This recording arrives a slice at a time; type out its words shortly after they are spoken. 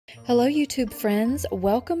Hello YouTube friends,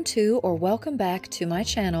 welcome to or welcome back to my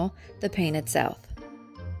channel, The Painted South.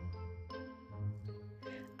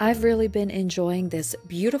 I've really been enjoying this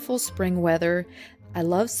beautiful spring weather. I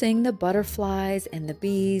love seeing the butterflies and the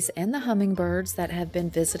bees and the hummingbirds that have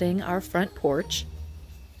been visiting our front porch.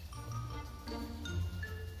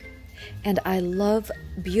 And I love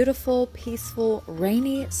beautiful, peaceful,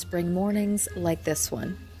 rainy spring mornings like this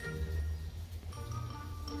one.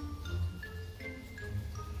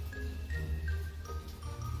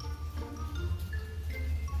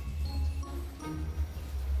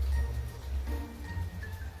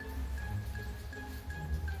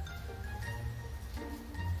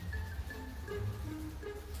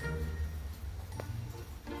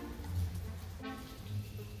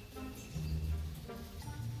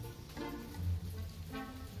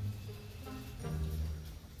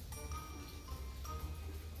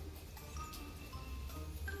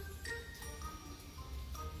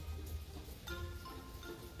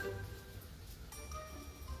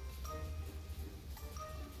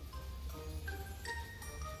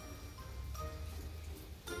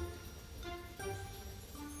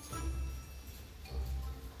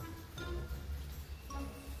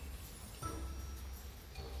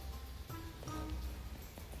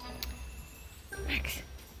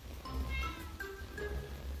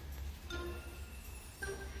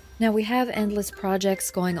 Now we have endless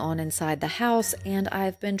projects going on inside the house, and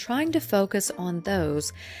I've been trying to focus on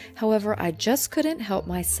those. However, I just couldn't help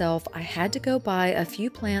myself. I had to go buy a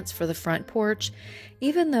few plants for the front porch,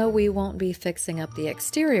 even though we won't be fixing up the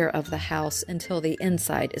exterior of the house until the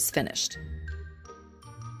inside is finished.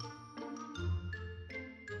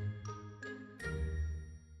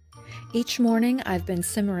 Each morning I've been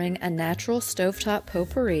simmering a natural stovetop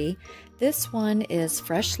potpourri. This one is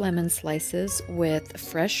fresh lemon slices with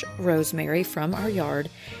fresh rosemary from our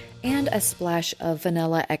yard and a splash of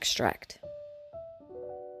vanilla extract.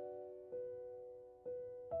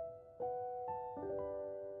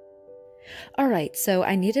 Alright, so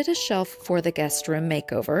I needed a shelf for the guest room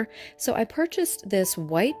makeover, so I purchased this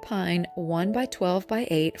white pine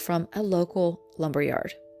 1x12x8 from a local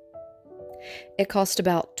lumberyard. It cost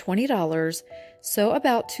about $20, so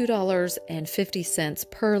about $2.50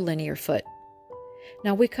 per linear foot.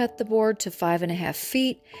 Now we cut the board to 5.5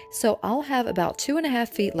 feet, so I'll have about 2.5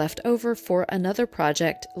 feet left over for another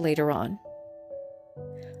project later on.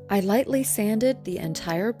 I lightly sanded the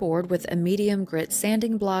entire board with a medium grit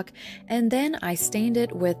sanding block, and then I stained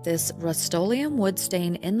it with this Rust-Oleum wood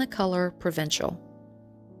stain in the color Provincial.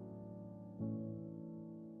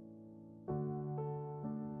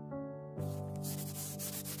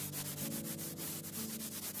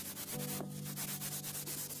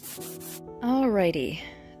 Alrighty,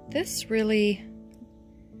 this really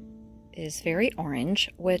is very orange,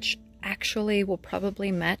 which actually will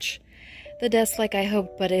probably match the desk like I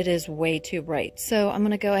hoped, but it is way too bright. So I'm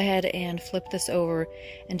going to go ahead and flip this over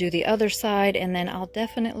and do the other side, and then I'll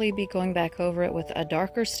definitely be going back over it with a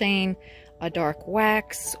darker stain, a dark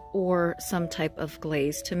wax, or some type of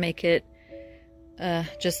glaze to make it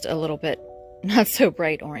just a little bit not so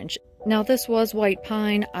bright orange. Now this was white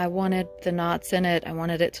pine. I wanted the knots in it. I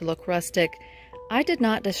wanted it to look rustic. I did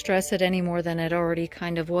not distress it any more than it already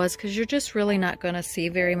kind of was, because you're just really not going to see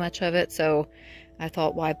very much of it. So I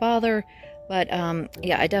thought, why bother? But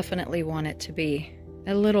yeah, I definitely want it to be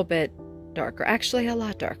a little bit darker. Actually, a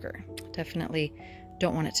lot darker. Definitely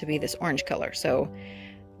don't want it to be this orange color. So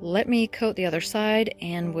let me coat the other side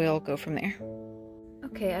and we'll go from there.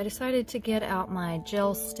 Okay, I decided to get out my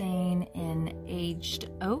gel stain in aged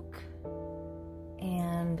oak.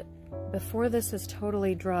 And before this is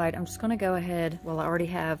totally dried, I'm just going to go ahead, well I already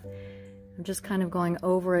have, I'm just kind of going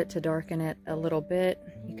over it to darken it a little bit.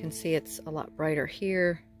 You can see it's a lot brighter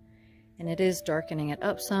here, and it is darkening it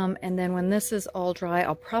up some. And then when this is all dry,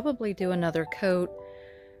 I'll probably do another coat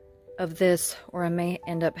of this, or I may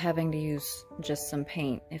end up having to use just some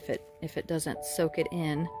paint if it doesn't soak it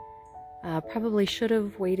in. Probably should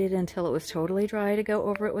have waited until it was totally dry to go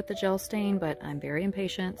over it with the gel stain, but I'm very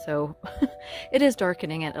impatient, so it is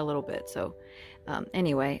darkening it a little bit. So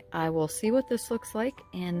anyway, I will see what this looks like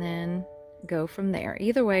and then go from there.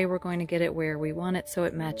 Either way, we're going to get it where we want it so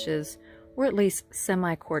it matches, or at least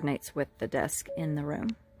semi-coordinates with the desk in the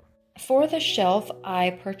room. For the shelf,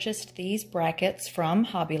 I purchased these brackets from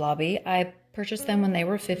Hobby Lobby. I purchased them when they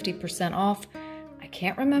were 50% off. I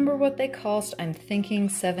can't remember what they cost. I'm thinking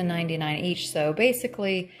 $7.99 each. So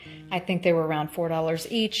basically, I think they were around $4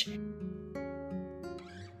 each.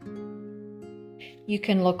 You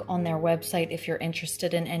can look on their website if you're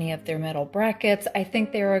interested in any of their metal brackets. I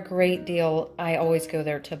think they're a great deal. I always go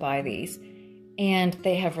there to buy these. And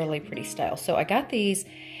they have really pretty style. So I got these.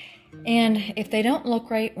 And if they don't look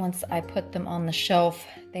right once I put them on the shelf,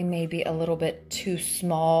 they may be a little bit too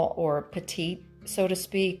small or petite, so to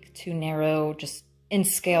speak, too narrow. Just in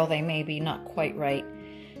scale, they may be not quite right.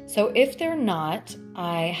 So if they're not,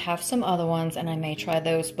 I have some other ones and I may try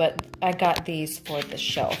those, but I got these for the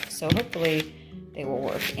shelf, so hopefully they will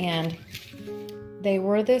work. And they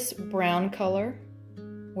were this brown color,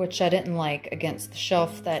 which I didn't like against the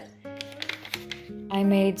shelf that I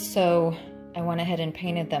made, so I went ahead and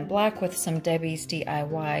painted them black with some Debbie's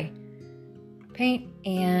DIY paint,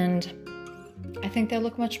 and I think they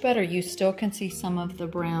look much better. You still can see some of the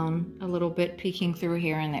brown a little bit peeking through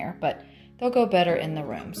here and there, but they'll go better in the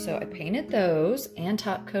room. So I painted those and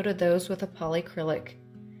top coated those with a polyacrylic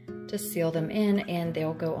to seal them in, and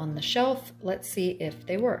they'll go on the shelf. Let's see if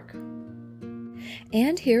they work.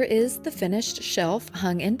 And here is the finished shelf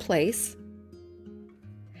hung in place.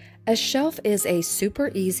 A shelf is a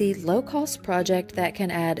super easy, low-cost project that can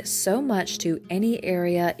add so much to any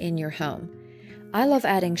area in your home. I love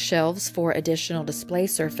adding shelves for additional display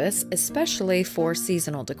surface, especially for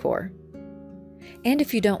seasonal decor. And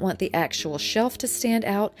if you don't want the actual shelf to stand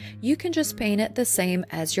out, you can just paint it the same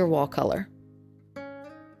as your wall color.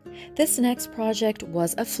 This next project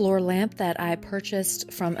was a floor lamp that I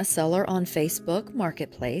purchased from a seller on Facebook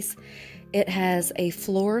Marketplace. It has a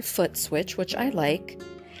floor foot switch, which I like,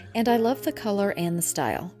 and I love the color and the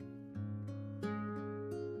style.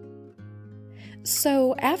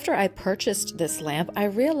 So after I purchased this lamp, I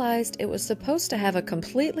realized it was supposed to have a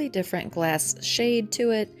completely different glass shade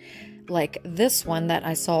to it, like this one that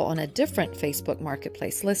I saw on a different Facebook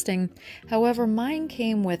Marketplace listing. However, mine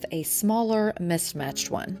came with a smaller, mismatched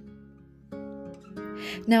one.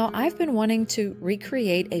 Now, I've been wanting to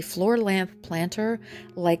recreate a floor lamp planter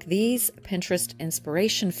like these Pinterest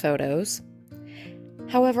inspiration photos.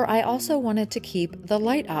 However, I also wanted to keep the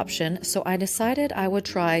light option, so I decided I would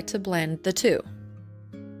try to blend the two.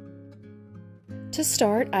 To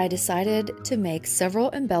start, I decided to make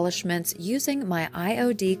several embellishments using my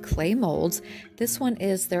IOD clay molds. This one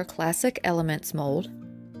is their Classic Elements mold.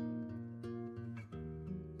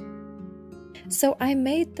 So I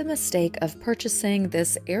made the mistake of purchasing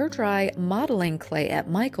this air dry modeling clay at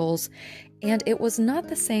Michael's, and it was not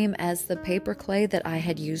the same as the paper clay that I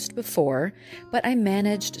had used before, but I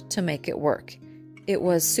managed to make it work. It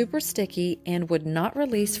was super sticky and would not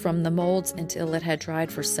release from the molds until it had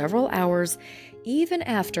dried for several hours, even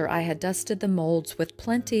after I had dusted the molds with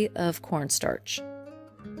plenty of cornstarch.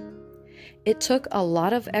 It took a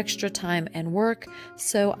lot of extra time and work,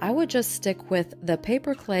 so I would just stick with the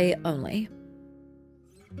paper clay only.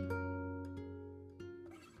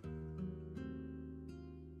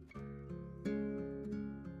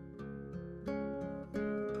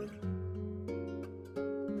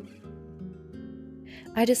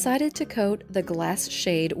 I decided to coat the glass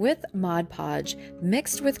shade with Mod Podge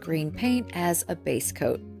mixed with green paint as a base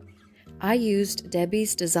coat. I used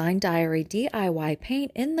Debbie's Design Diary DIY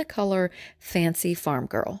paint in the color Fancy Farm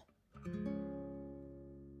Girl.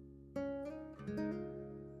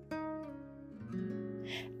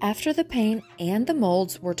 After the paint and the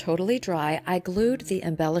molds were totally dry, I glued the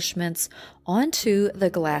embellishments onto the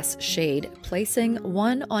glass shade, placing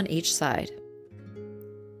one on each side.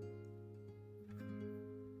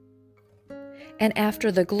 And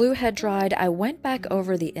after the glue had dried, I went back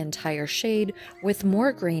over the entire shade with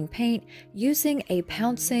more green paint using a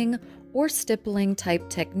pouncing or stippling type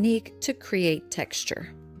technique to create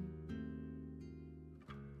texture.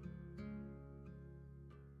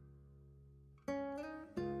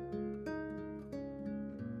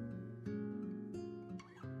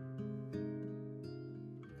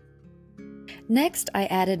 Next, I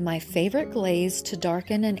added my favorite glaze to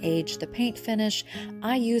darken and age the paint finish.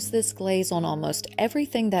 I use this glaze on almost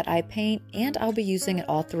everything that I paint, and I'll be using it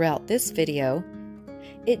all throughout this video.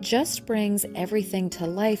 It just brings everything to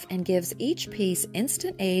life and gives each piece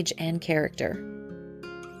instant age and character.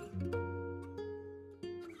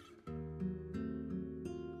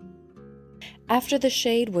 After the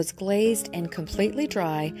shade was glazed and completely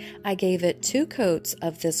dry, I gave it 2 coats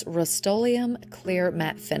of this Rust-Oleum clear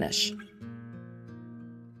matte finish.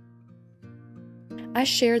 I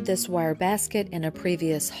shared this wire basket in a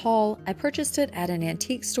previous haul. I purchased it at an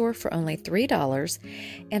antique store for only $3,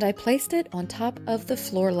 and I placed it on top of the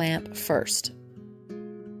floor lamp first.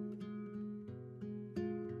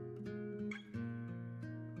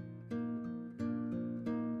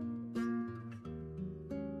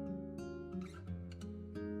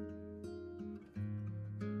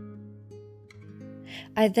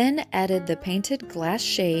 I then added the painted glass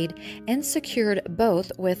shade and secured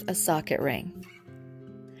both with a socket ring.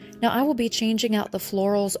 Now I will be changing out the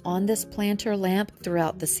florals on this planter lamp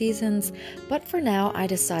throughout the seasons, but for now I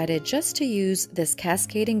decided just to use this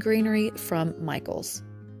cascading greenery from Michaels.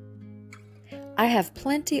 I have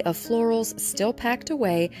plenty of florals still packed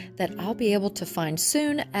away that I'll be able to find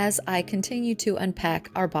soon as I continue to unpack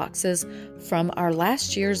our boxes from our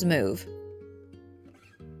last year's move.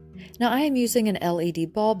 Now I am using an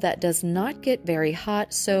LED bulb that does not get very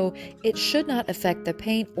hot, so it should not affect the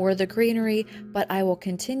paint or the greenery, but I will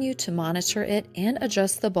continue to monitor it and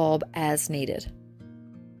adjust the bulb as needed.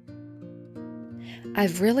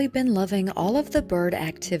 I've really been loving all of the bird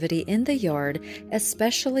activity in the yard,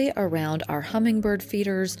 especially around our hummingbird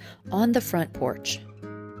feeders on the front porch.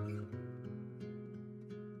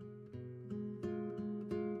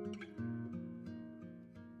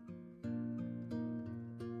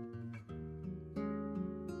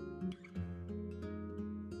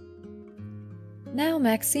 Now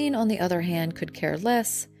Maxine, on the other hand, could care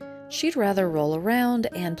less. She'd rather roll around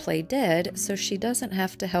and play dead so she doesn't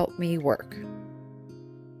have to help me work.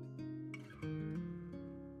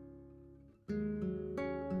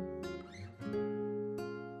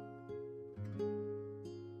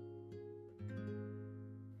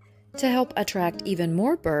 To help attract even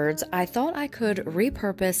more birds, I thought I could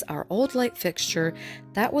repurpose our old light fixture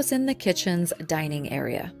that was in the kitchen's dining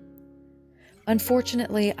area.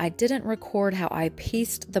 Unfortunately, I didn't record how I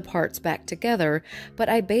pieced the parts back together, but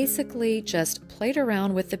I basically just played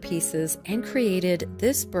around with the pieces and created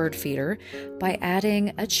this bird feeder by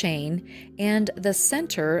adding a chain and the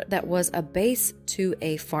center that was a base to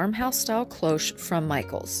a farmhouse-style cloche from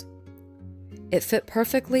Michaels. It fit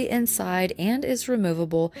perfectly inside and is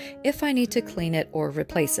removable if I need to clean it or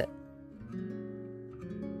replace it.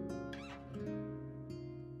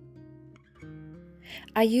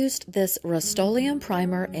 I used this Rust-Oleum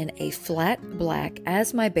primer in a flat black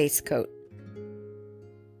as my base coat.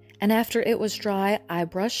 And after it was dry, I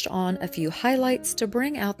brushed on a few highlights to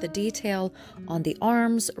bring out the detail on the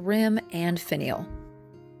arms, rim, and finial.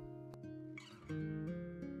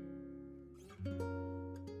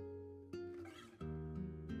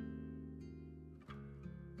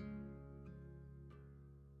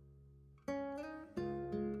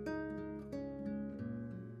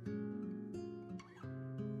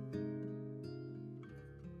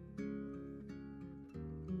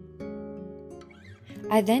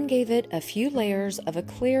 I then gave it a few layers of a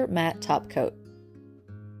clear matte top coat.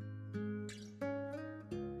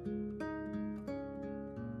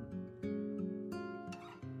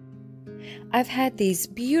 I've had these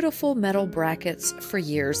beautiful metal brackets for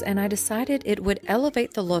years, and I decided it would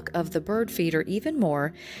elevate the look of the bird feeder even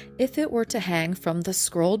more if it were to hang from the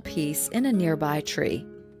scrolled piece in a nearby tree.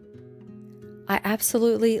 I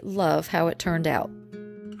absolutely love how it turned out.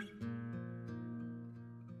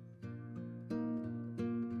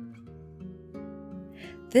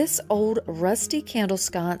 This old rusty candle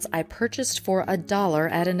sconce I purchased for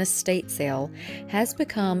 $1 at an estate sale has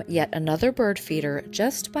become yet another bird feeder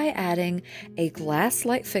just by adding a glass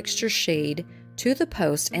light fixture shade to the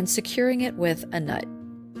post and securing it with a nut.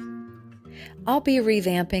 I'll be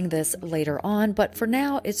revamping this later on, but for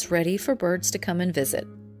now it's ready for birds to come and visit.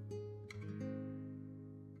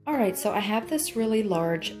 Alright, so I have this really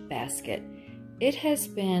large basket. It has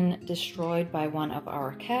been destroyed by one of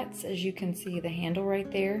our cats, as you can see the handle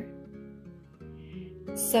right there.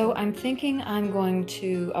 So I'm thinking I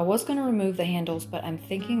was going to remove the handles, but I'm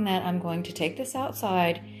thinking that I'm going to take this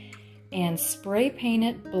outside and spray paint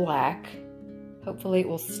it black. Hopefully it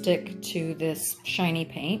will stick to this shiny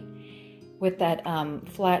paint with that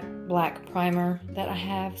flat black primer that I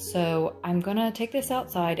have. So I'm going to take this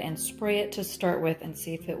outside and spray it to start with and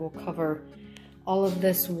see if it will cover all of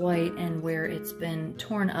this white and where it's been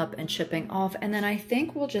torn up and chipping off. And then I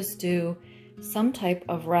think we'll just do some type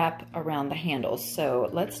of wrap around the handles. So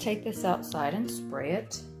let's take this outside and spray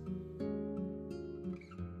it.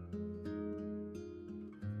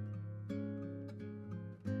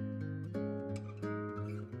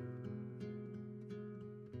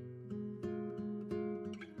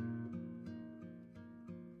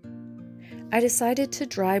 I decided to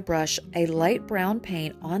dry brush a light brown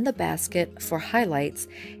paint on the basket for highlights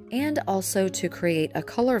and also to create a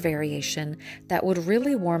color variation that would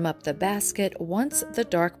really warm up the basket once the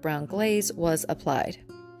dark brown glaze was applied.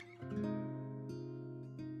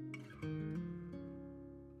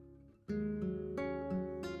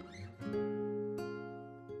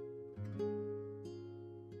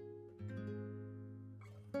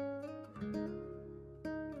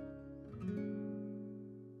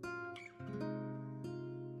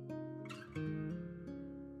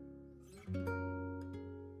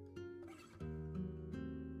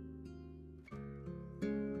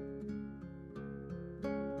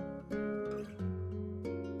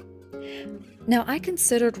 Now, I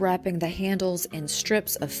considered wrapping the handles in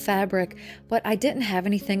strips of fabric, but I didn't have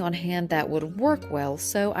anything on hand that would work well,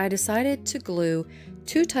 so I decided to glue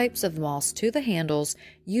 2 types of moss to the handles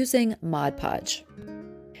using Mod Podge.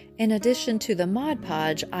 In addition to the Mod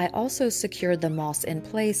Podge, I also secured the moss in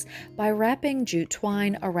place by wrapping jute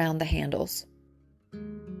twine around the handles.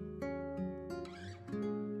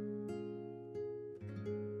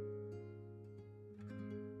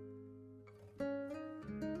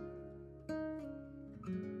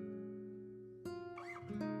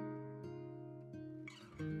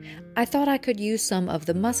 I thought I could use some of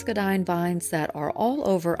the muscadine vines that are all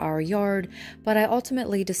over our yard, but I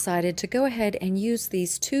ultimately decided to go ahead and use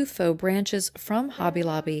these 2 faux branches from Hobby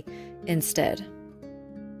Lobby instead.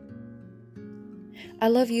 I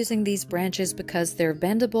love using these branches because they're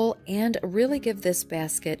bendable and really give this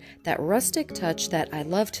basket that rustic touch that I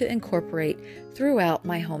love to incorporate throughout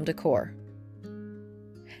my home decor.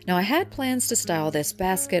 Now, I had plans to style this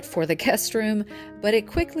basket for the guest room, but it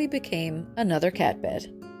quickly became another cat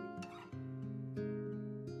bed.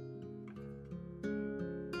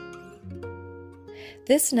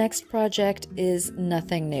 This next project is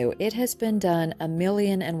nothing new. It has been done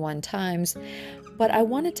 1,000,001 times, but I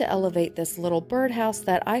wanted to elevate this little birdhouse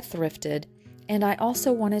that I thrifted, and I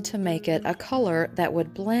also wanted to make it a color that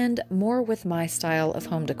would blend more with my style of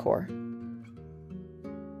home decor.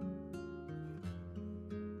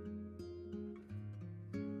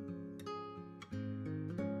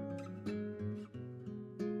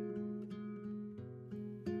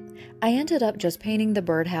 I ended up just painting the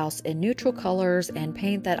birdhouse in neutral colors and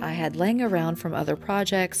paint that I had laying around from other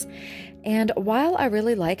projects. And while I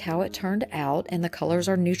really like how it turned out and the colors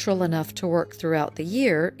are neutral enough to work throughout the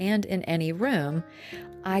year and in any room,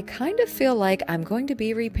 I kind of feel like I'm going to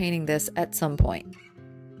be repainting this at some point.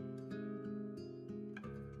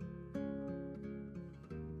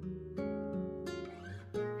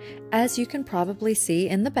 As you can probably see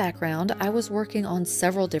in the background, I was working on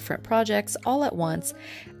several different projects all at once,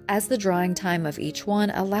 as the drying time of each one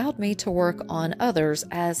allowed me to work on others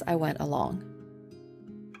as I went along.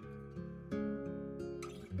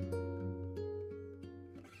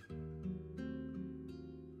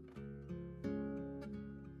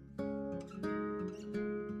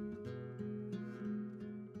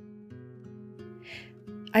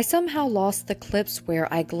 I somehow lost the clips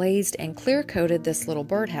where I glazed and clear coated this little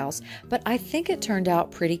birdhouse, but I think it turned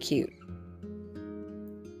out pretty cute.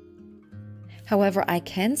 However, I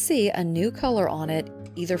can see a new color on it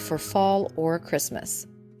either for fall or Christmas.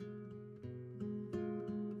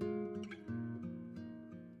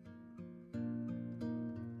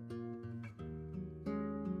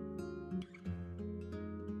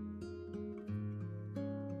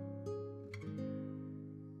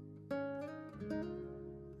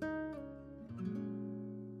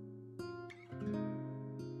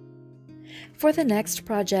 For the next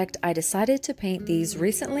project, I decided to paint these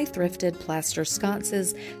recently thrifted plaster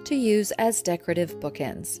sconces to use as decorative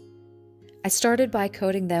bookends. I started by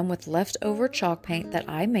coating them with leftover chalk paint that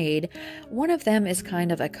I made. One of them is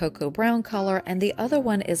kind of a cocoa brown color, and the other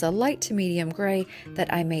one is a light to medium gray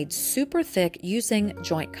that I made super thick using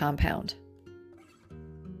joint compound.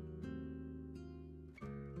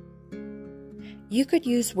 You could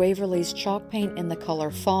use Waverly's chalk paint in the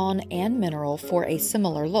color Fawn and Mineral for a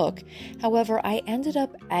similar look. However, I ended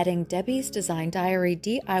up adding Debbie's Design Diary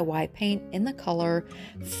DIY paint in the color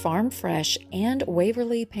Farm Fresh and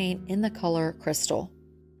Waverly paint in the color Crystal.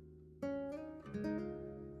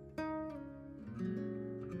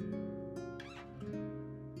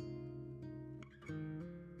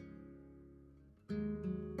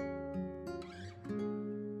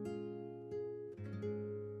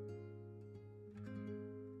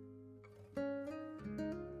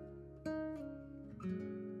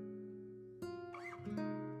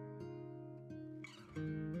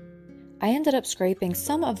 I ended up scraping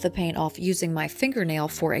some of the paint off using my fingernail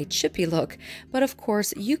for a chippy look, but of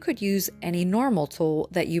course you could use any normal tool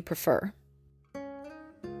that you prefer.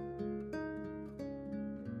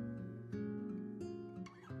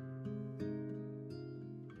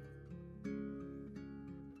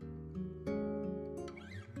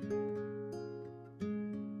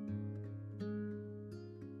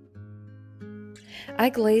 I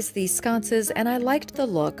glazed these sconces and I liked the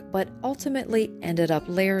look, but ultimately ended up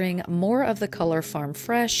layering more of the color Farm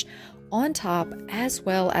Fresh on top, as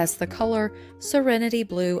well as the color Serenity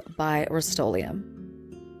Blue by Rust-Oleum.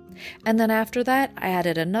 And then after that, I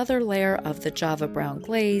added another layer of the Java Brown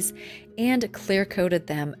glaze and clear coated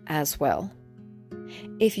them as well.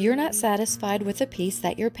 If you're not satisfied with the piece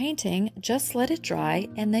that you're painting, just let it dry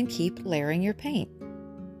and then keep layering your paint.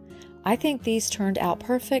 I think these turned out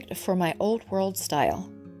perfect for my old world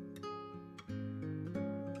style.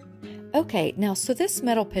 Okay, now so this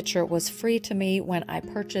metal pitcher was free to me when I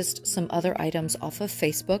purchased some other items off of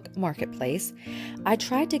Facebook Marketplace. I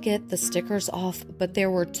tried to get the stickers off, but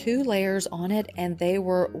there were 2 layers on it and they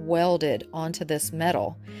were welded onto this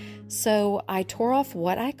metal. So I tore off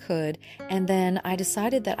what I could, and then I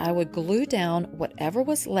decided that I would glue down whatever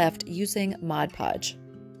was left using Mod Podge.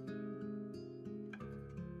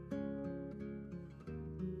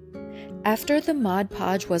 After the Mod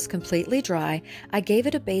Podge was completely dry, I gave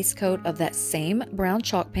it a base coat of that same brown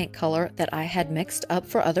chalk paint color that I had mixed up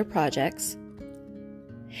for other projects,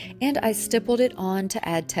 and I stippled it on to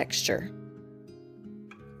add texture.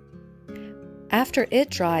 After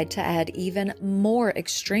it dried to add even more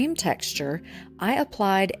extreme texture, I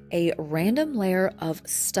applied a random layer of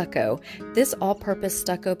stucco. This all-purpose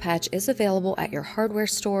stucco patch is available at your hardware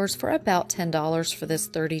stores for about $10 for this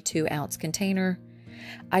 32-ounce container.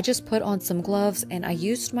 I just put on some gloves and I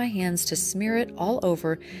used my hands to smear it all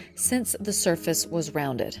over since the surface was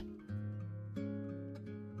rounded.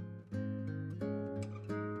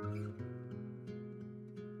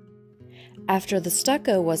 After the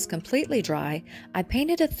stucco was completely dry, I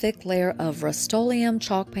painted a thick layer of Rust-Oleum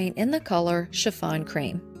chalk paint in the color Chiffon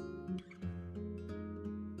Cream.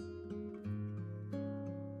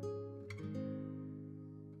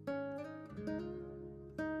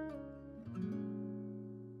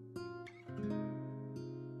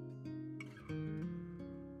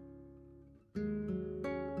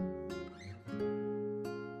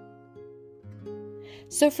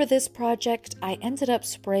 So for this project, I ended up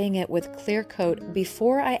spraying it with clear coat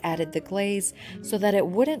before I added the glaze so that it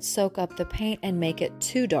wouldn't soak up the paint and make it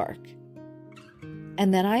too dark.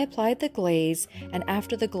 And then I applied the glaze, and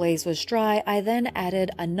after the glaze was dry, I then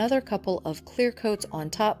added another couple of clear coats on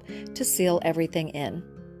top to seal everything in.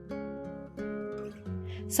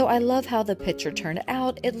 So I love how the picture turned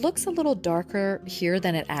out. It looks a little darker here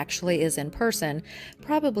than it actually is in person,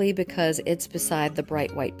 probably because it's beside the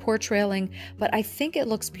bright white porch railing, but I think it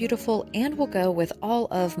looks beautiful and will go with all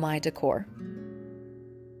of my decor.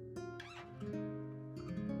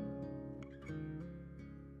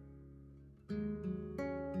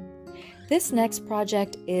 This next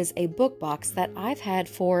project is a book box that I've had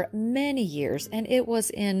for many years, and it was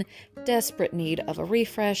in desperate need of a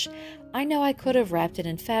refresh. I know I could have wrapped it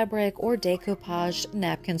in fabric or decoupaged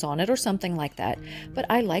napkins on it or something like that, but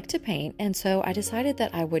I like to paint, and so I decided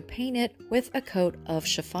that I would paint it with a coat of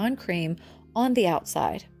chiffon cream on the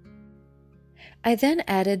outside. I then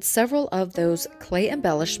added several of those clay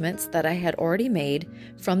embellishments that I had already made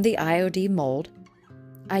from the IOD mold.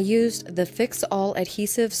 I used the Fix All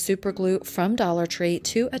adhesive super glue from Dollar Tree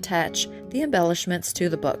to attach the embellishments to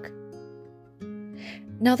the book.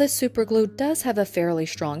 Now this super glue does have a fairly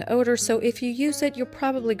strong odor, so if you use it, you're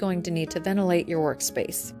probably going to need to ventilate your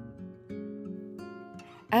workspace.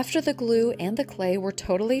 After the glue and the clay were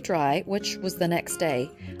totally dry, which was the next day,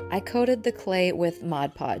 I coated the clay with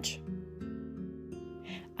Mod Podge.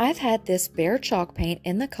 I've had this bare chalk paint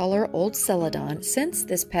in the color Old Celadon since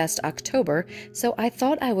this past October, so I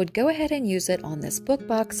thought I would go ahead and use it on this book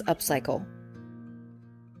box upcycle.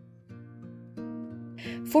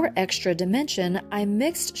 For extra dimension, I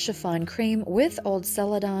mixed chiffon cream with Old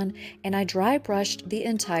Celadon and I dry brushed the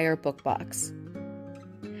entire book box.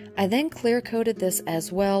 I then clear coated this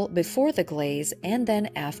as well before the glaze and then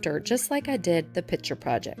after, just like I did the picture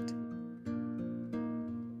project.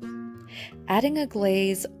 Adding a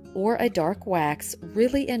glaze or a dark wax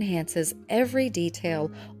really enhances every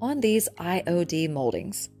detail on these IOD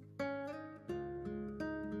moldings.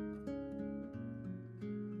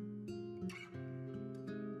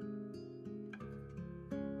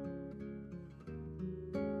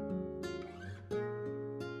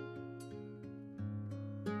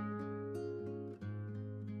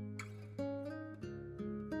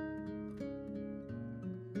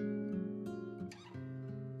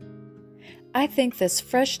 I think this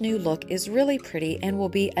fresh new look is really pretty and will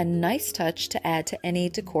be a nice touch to add to any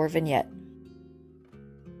decor vignette.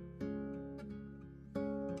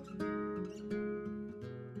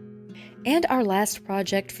 And our last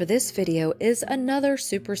project for this video is another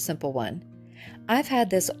super simple one. I've had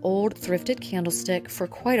this old thrifted candlestick for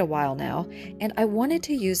quite a while now, and I wanted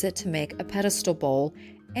to use it to make a pedestal bowl,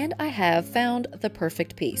 and I have found the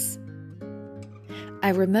perfect piece. I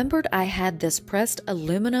remembered I had this pressed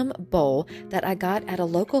aluminum bowl that I got at a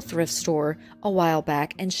local thrift store a while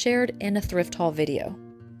back and shared in a thrift haul video.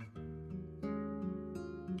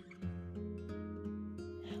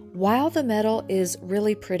 While the metal is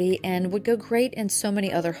really pretty and would go great in so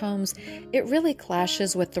many other homes, it really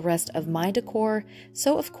clashes with the rest of my decor,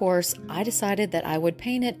 so of course I decided that I would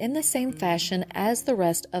paint it in the same fashion as the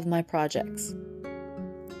rest of my projects.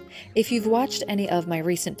 If you've watched any of my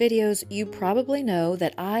recent videos, you probably know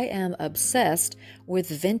that I am obsessed with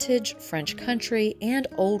vintage French country and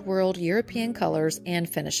old world European colors and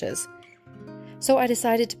finishes. So I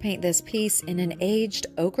decided to paint this piece in an aged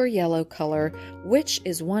ochre yellow color, which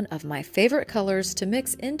is one of my favorite colors to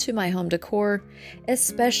mix into my home decor,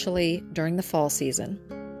 especially during the fall season.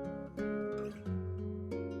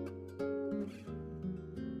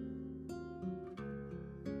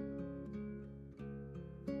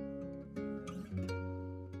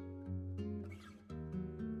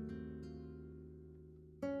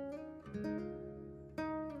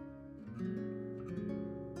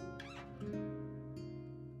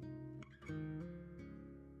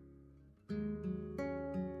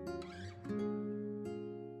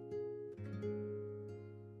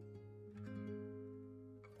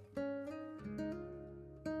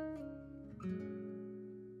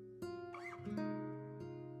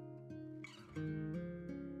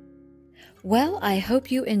 Well, I hope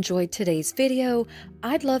you enjoyed today's video.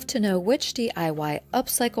 I'd love to know which DIY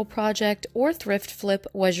upcycle project or thrift flip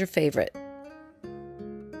was your favorite.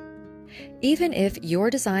 Even if your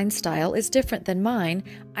design style is different than mine,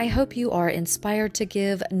 I hope you are inspired to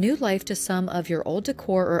give new life to some of your old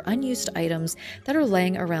decor or unused items that are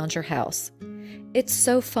laying around your house. It's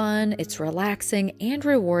so fun, it's relaxing, and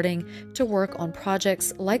rewarding to work on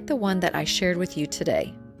projects like the one that I shared with you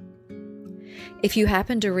today. If you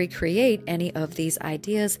happen to recreate any of these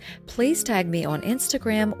ideas, please tag me on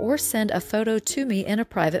Instagram or send a photo to me in a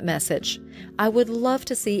private message. I would love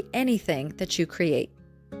to see anything that you create.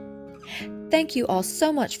 Thank you all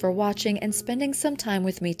so much for watching and spending some time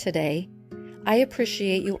with me today. I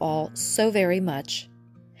appreciate you all so very much.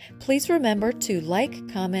 Please remember to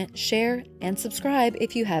like, comment, share, and subscribe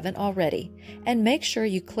if you haven't already. And make sure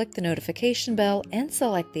you click the notification bell and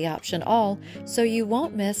select the option all so you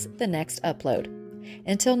won't miss the next upload.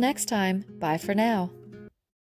 Until next time, bye for now.